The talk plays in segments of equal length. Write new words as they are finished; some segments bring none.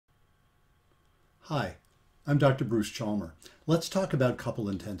Hi, I'm Dr. Bruce Chalmer. Let's talk about couple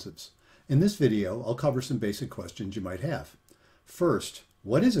intensives. In this video, I'll cover some basic questions you might have. First,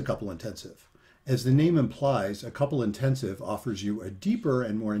 what is a couple intensive? As the name implies, a couple intensive offers you a deeper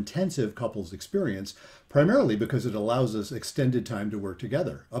and more intensive couples experience, primarily because it allows us extended time to work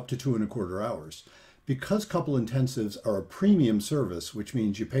together, up to 2.25 hours. Because couple intensives are a premium service, which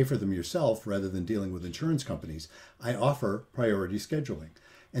means you pay for them yourself rather than dealing with insurance companies, I offer priority scheduling.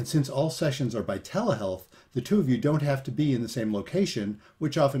 And since all sessions are by telehealth, the two of you don't have to be in the same location,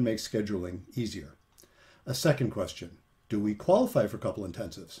 which often makes scheduling easier. A second question, do we qualify for couple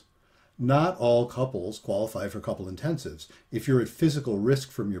intensives? Not all couples qualify for couple intensives. If you're at physical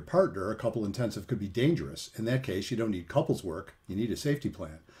risk from your partner, a couple intensive could be dangerous. In that case, you don't need couples work, you need a safety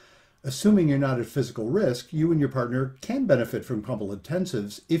plan. Assuming you're not at physical risk, you and your partner can benefit from couple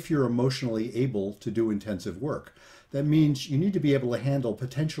intensives if you're emotionally able to do intensive work. That means you need to be able to handle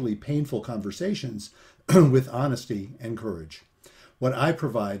potentially painful conversations with honesty and courage. What I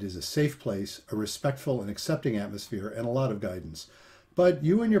provide is a safe place, a respectful and accepting atmosphere, and a lot of guidance. But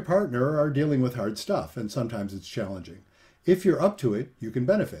you and your partner are dealing with hard stuff, and sometimes it's challenging. If you're up to it, you can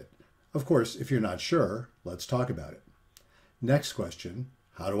benefit. Of course, if you're not sure, let's talk about it. Next question,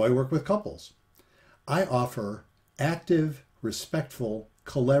 how do I work with couples? I offer active, respectful,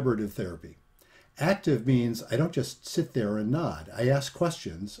 collaborative therapy. Active means I don't just sit there and nod. I ask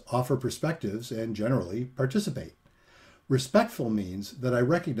questions, offer perspectives, and generally participate. Respectful means that I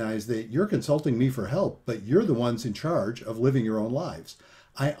recognize that you're consulting me for help, but you're the ones in charge of living your own lives.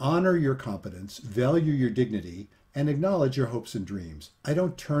 I honor your competence, value your dignity, and acknowledge your hopes and dreams. I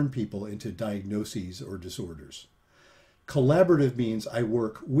don't turn people into diagnoses or disorders. Collaborative means I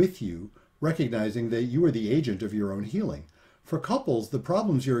work with you, recognizing that you are the agent of your own healing. For couples, the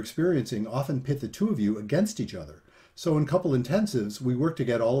problems you're experiencing often pit the two of you against each other. So in couple intensives, we work to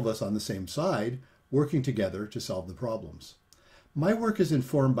get all of us on the same side, working together to solve the problems. My work is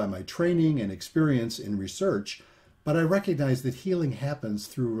informed by my training and experience in research, but I recognize that healing happens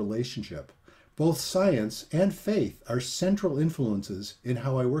through relationship. Both science and faith are central influences in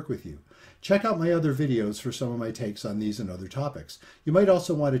how I work with you. Check out my other videos for some of my takes on these and other topics. You might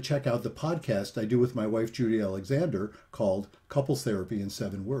also want to check out the podcast I do with my wife, Judy Alexander, called Couples Therapy in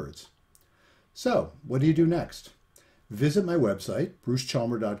 7 Words. So, what do you do next? Visit my website,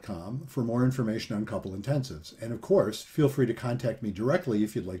 brucechalmer.com, for more information on couple intensives. And of course, feel free to contact me directly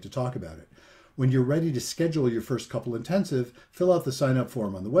if you'd like to talk about it. When you're ready to schedule your first couple intensive, fill out the sign-up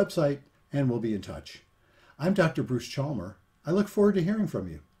form on the website, and we'll be in touch. I'm Dr. Bruce Chalmer. I look forward to hearing from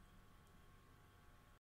you.